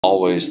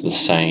always the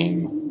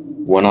same,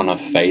 when on a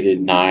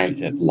faded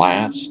night at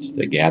last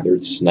the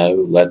gathered snow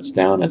lets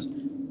down as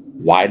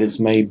white as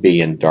may be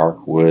in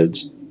dark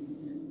woods,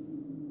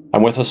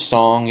 and with a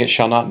song it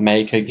shall not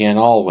make again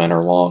all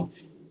winter long,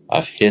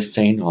 of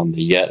hissing on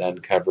the yet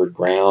uncovered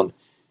ground,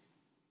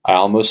 I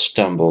almost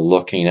stumble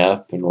looking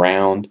up and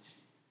round,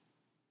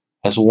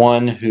 as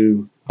one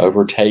who,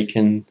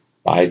 overtaken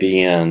by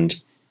the end,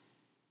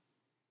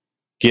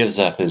 gives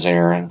up his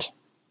errand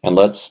and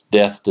lets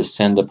death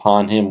descend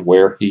upon him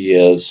where he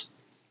is,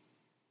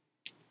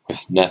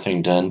 with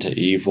nothing done to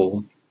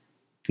evil,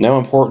 no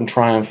important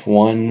triumph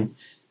won,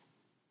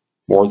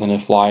 more than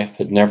if life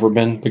had never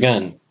been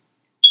begun.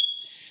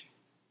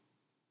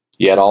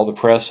 Yet all the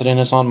precedent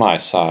is on my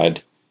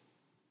side.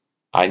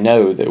 I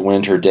know that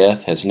winter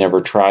death has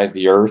never tried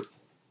the earth,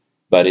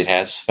 but it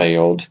has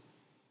failed.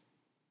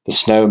 The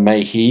snow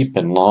may heap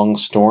in long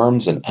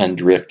storms and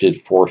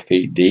undrifted 4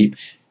 feet deep,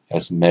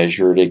 as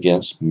measured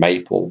against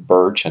maple,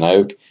 birch, and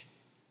oak.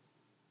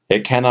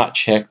 It cannot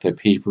check the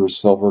peeper's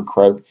silver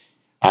croak,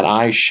 and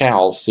I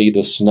shall see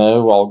the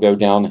snow all go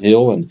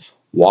downhill in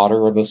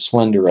water of a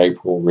slender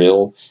April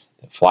rill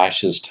that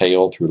flashes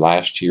tail through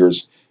last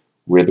year's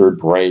withered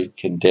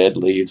brake and dead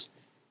leaves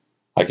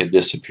like a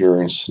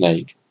disappearing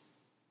snake.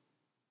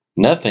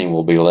 Nothing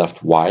will be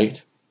left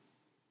white,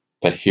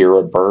 but here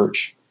a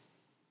birch,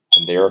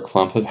 and there a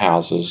clump of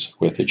houses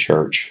with a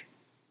church.